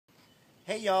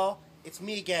Hey y'all, it's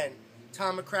me again,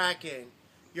 Tom McCracken,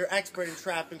 your expert in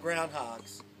trapping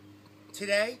groundhogs.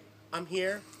 Today, I'm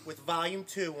here with Volume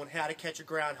 2 on how to catch a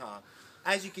groundhog.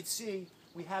 As you can see,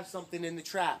 we have something in the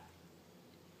trap.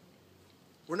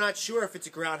 We're not sure if it's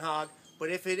a groundhog, but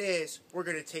if it is, we're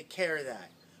going to take care of that.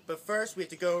 But first, we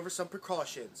have to go over some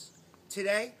precautions.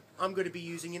 Today, I'm going to be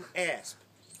using an asp.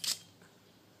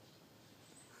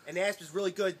 An asp is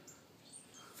really good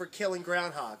for killing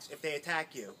groundhogs if they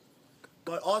attack you.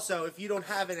 But also, if you don't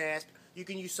have an asp, you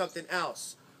can use something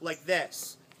else, like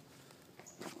this.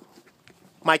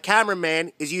 My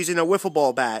cameraman is using a wiffle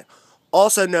ball bat,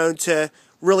 also known to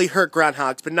really hurt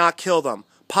groundhogs, but not kill them,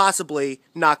 possibly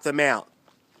knock them out.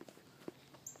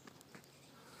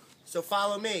 So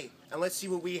follow me, and let's see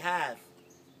what we have.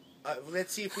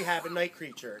 Let's see if we have a night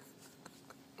creature.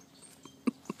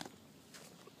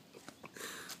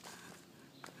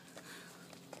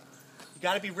 You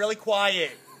gotta be really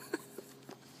quiet.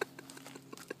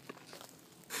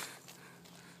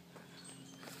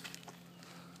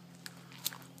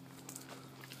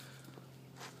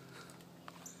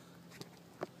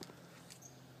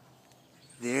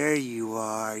 There you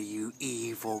are, you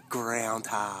evil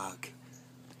groundhog.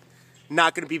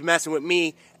 Not gonna be messing with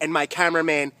me and my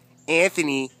cameraman,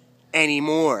 Anthony,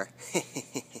 anymore.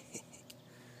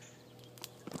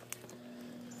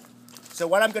 So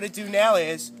what I'm gonna do now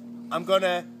is, I'm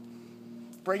gonna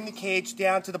bring the cage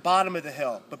down to the bottom of the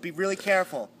hill, but be really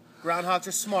careful. Groundhogs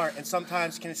are smart and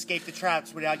sometimes can escape the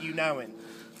traps without you knowing.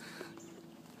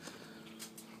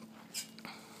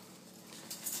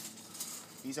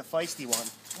 He's a feisty one.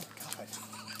 Oh, God.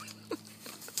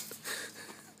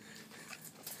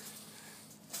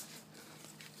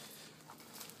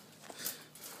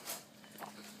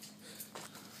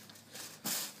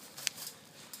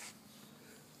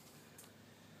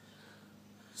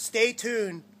 Stay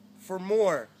tuned for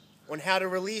more on how to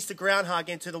release the groundhog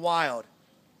into the wild.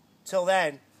 Till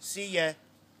then, see ya.